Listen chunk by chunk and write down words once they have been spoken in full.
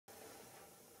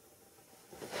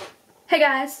Hey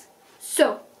guys,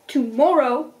 so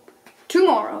tomorrow,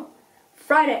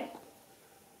 Friday,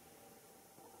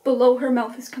 Below Her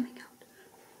Mouth is coming out.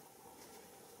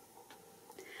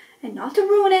 And not to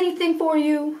ruin anything for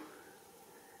you,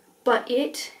 but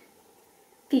it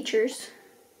features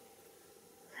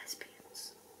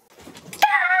lesbians.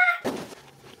 Ah!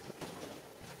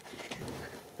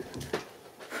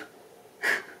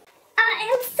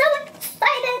 I am so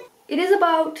excited! It is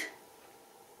about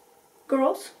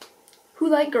girls who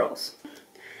like girls.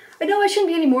 I know I shouldn't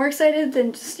be any more excited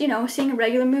than just, you know, seeing a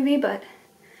regular movie, but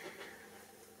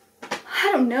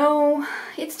I don't know.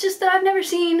 It's just that I've never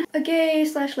seen a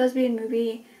gay/lesbian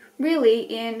movie really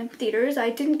in theaters.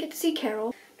 I didn't get to see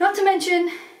Carol. Not to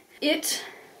mention, it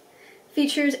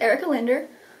features Erika,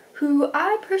 who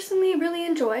I personally really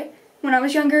enjoy. When I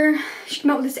was younger, she came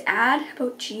out with this ad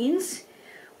about jeans,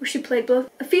 where she played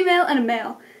both a female and a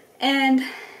male, and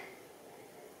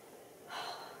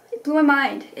it blew my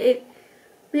mind. It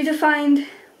redefined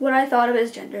what I thought of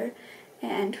as gender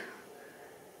and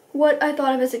what I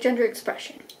thought of as a gender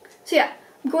expression. So yeah,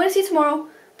 I'm going to see it tomorrow.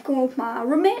 I'm going with my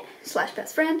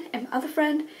roommate/best friend and my other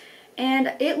friend,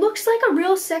 and it looks like a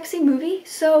real sexy movie,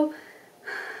 so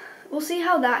we'll see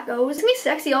how that goes. It's gonna be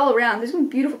sexy all around. There's gonna be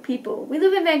beautiful people. We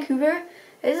live in Vancouver.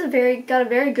 It is got a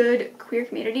very good queer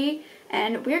community,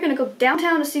 and we're gonna go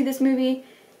downtown to see this movie,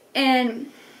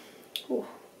 and oh,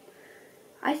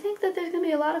 I think that there's gonna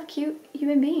be a lot of cute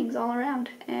human beings all around,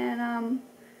 and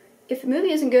if the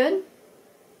movie isn't good,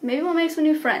 maybe we'll make some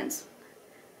new friends.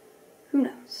 Who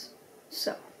knows?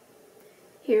 So,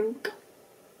 here we go.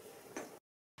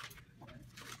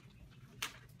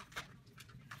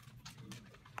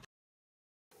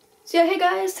 So yeah, hey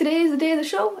guys, today is the day of the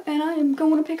show, and I am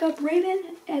going to pick up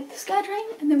Raven at the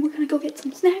SkyTrain, and then we're gonna go get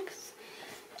some snacks,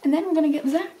 and then we're gonna get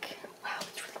Zach. Wow,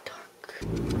 it's really dark.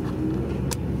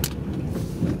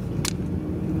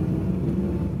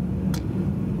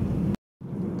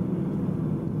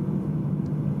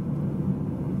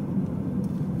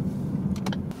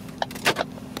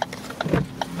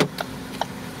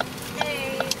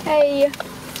 Hey.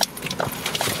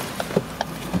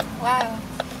 Wow.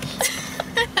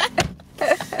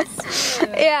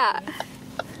 Yeah.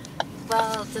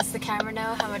 Well, does the camera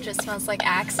know how much it smells like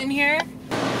Axe in here?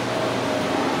 No,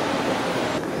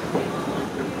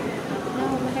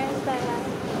 my hair's bad.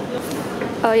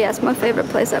 Oh yeah, it's my favorite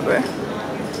place ever.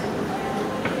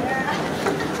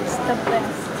 It's the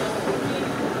best.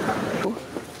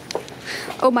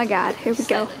 Oh my god, here we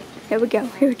go. Here we go,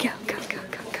 here we go. Go, go,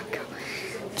 go, go, go.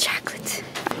 Chocolate.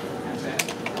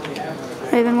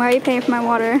 Raven, why are you paying for my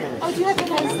water? Oh, do you have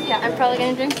because yeah, I'm probably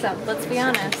gonna drink some, let's be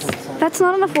honest. That's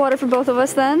not enough water for both of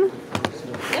us then.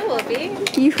 It will be.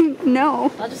 You know.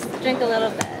 I'll just drink a little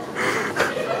bit.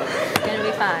 It's gonna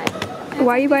be fine.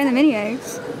 Why are you buying the mini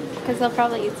eggs? Because I'll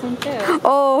probably eat some too.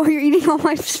 Oh, you're eating all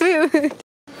my food.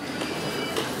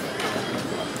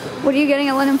 What are you getting,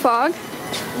 a lemon fog?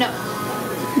 No.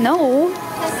 No. A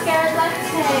scared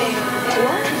latte.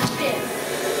 What is this?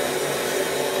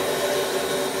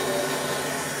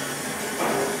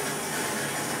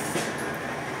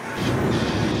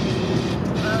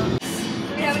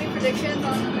 Do we have any predictions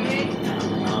on the movie?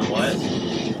 On what?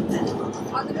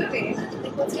 On the movie.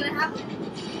 Like, what's gonna happen?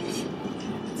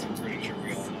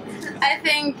 I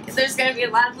think there's gonna be a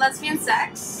lot of lesbian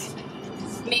sex.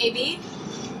 Maybe.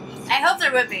 I hope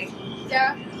there would be.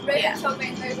 Yeah. Raven's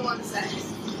hoping there's a lot of sex.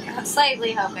 I'm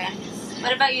slightly hoping.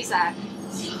 What about you, Zach?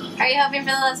 Are you hoping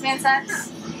for the lesbian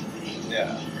sex?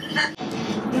 Yeah.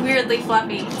 Weirdly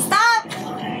fluffy. Stop!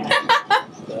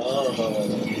 Oh.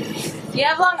 You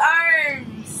have long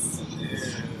arms.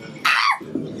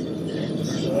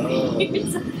 Oh.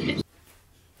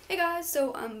 Hey guys,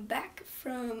 so I'm back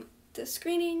from the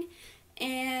screening,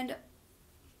 and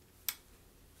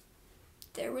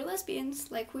there were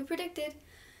lesbians, like we predicted.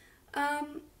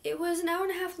 It was an hour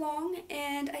and a half long,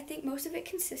 and I think most of it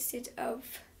consisted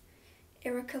of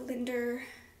Erika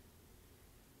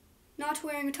not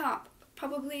wearing a top,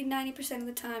 probably 90% of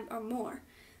the time or more.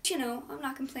 But, you know, I'm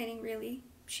not complaining really.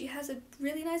 She has a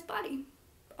really nice body.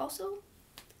 Also,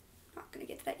 not gonna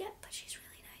get to that yet, but she's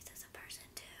really nice as a person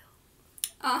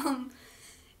too.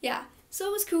 Yeah, so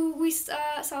it was cool. We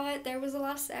saw it. There was a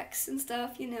lot of sex and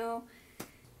stuff, you know.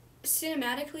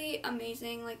 Cinematically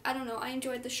amazing. Like, I don't know, I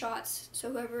enjoyed the shots,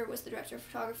 so whoever was the director of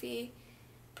photography,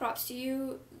 props to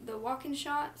you. The walk-in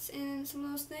shots and some of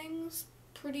those things,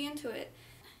 pretty into it.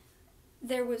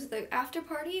 There was the after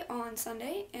party on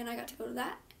Sunday, and I got to go to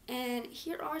that, and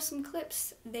here are some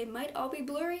clips. They might all be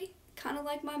blurry, kind of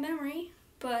like my memory,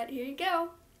 but here you go.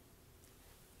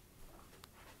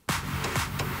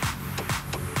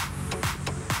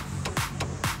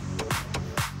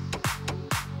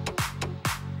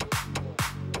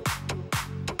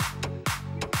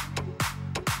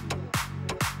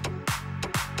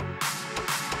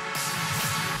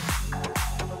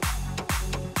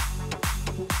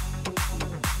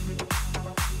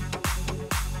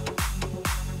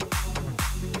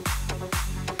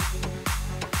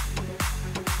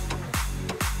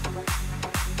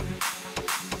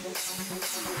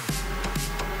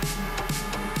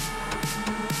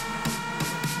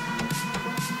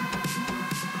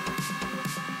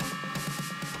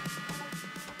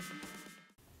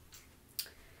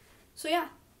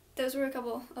 those were a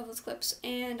couple of those clips,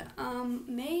 and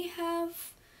may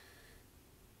have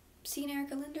seen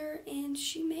Erika Linder, and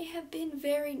she may have been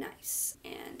very nice,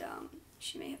 and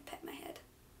she may have pet my head.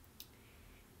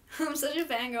 I'm such a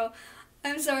fangirl.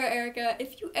 I'm sorry, Erika.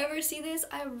 If you ever see this,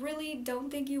 I really don't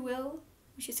think you will,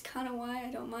 which is kind of why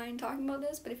I don't mind talking about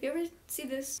this, but if you ever see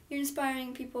this, you're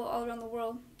inspiring people all around the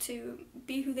world to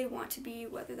be who they want to be,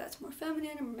 whether that's more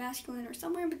feminine or more masculine or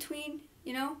somewhere in between,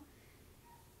 you know?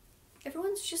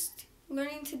 Everyone's just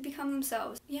learning to become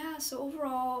themselves. Yeah, so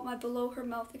overall, my below her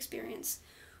mouth experience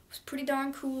was pretty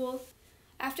darn cool.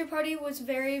 After party was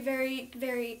very, very,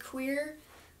 very queer.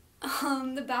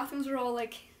 The bathrooms were all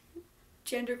like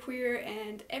genderqueer,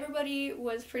 and everybody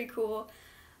was pretty cool.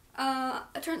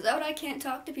 It turns out I can't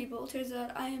talk to people. It turns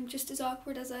out I am just as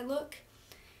awkward as I look.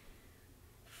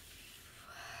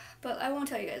 But I won't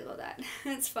tell you guys about that.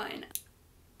 It's fine.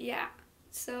 Yeah,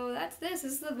 so that's this.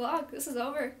 This is the vlog. This is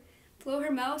over. Below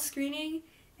her mouth screening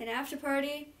and after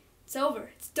party. It's over.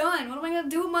 It's done. What am I gonna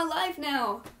do with my life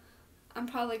now? I'm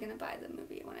probably gonna buy the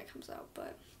movie when it comes out,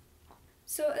 but...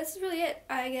 So this is really it,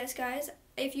 I guess, guys.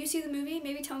 If you see the movie,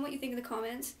 maybe tell me what you think in the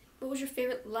comments. What was your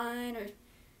favorite line or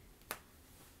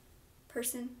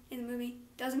person in the movie?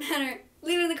 Doesn't matter.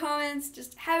 Leave it in the comments.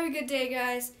 Just have a good day,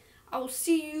 guys. I will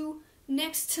see you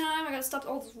next time. I gotta stop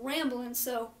all this rambling,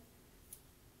 so...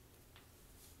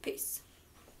 Peace.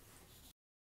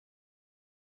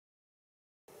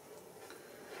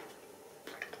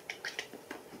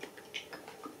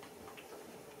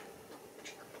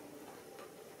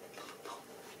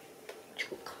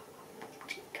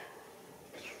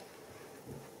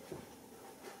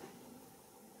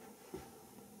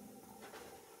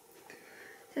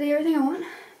 Did I get everything I want?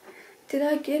 Did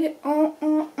I get it? I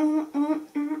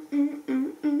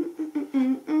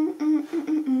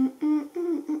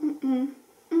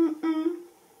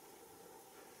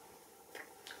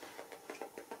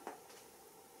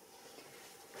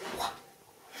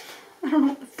don't know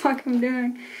what the fuck I'm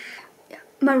doing. Yeah,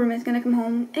 my roommate's gonna come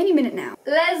home any minute now.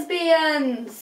 Lesbians!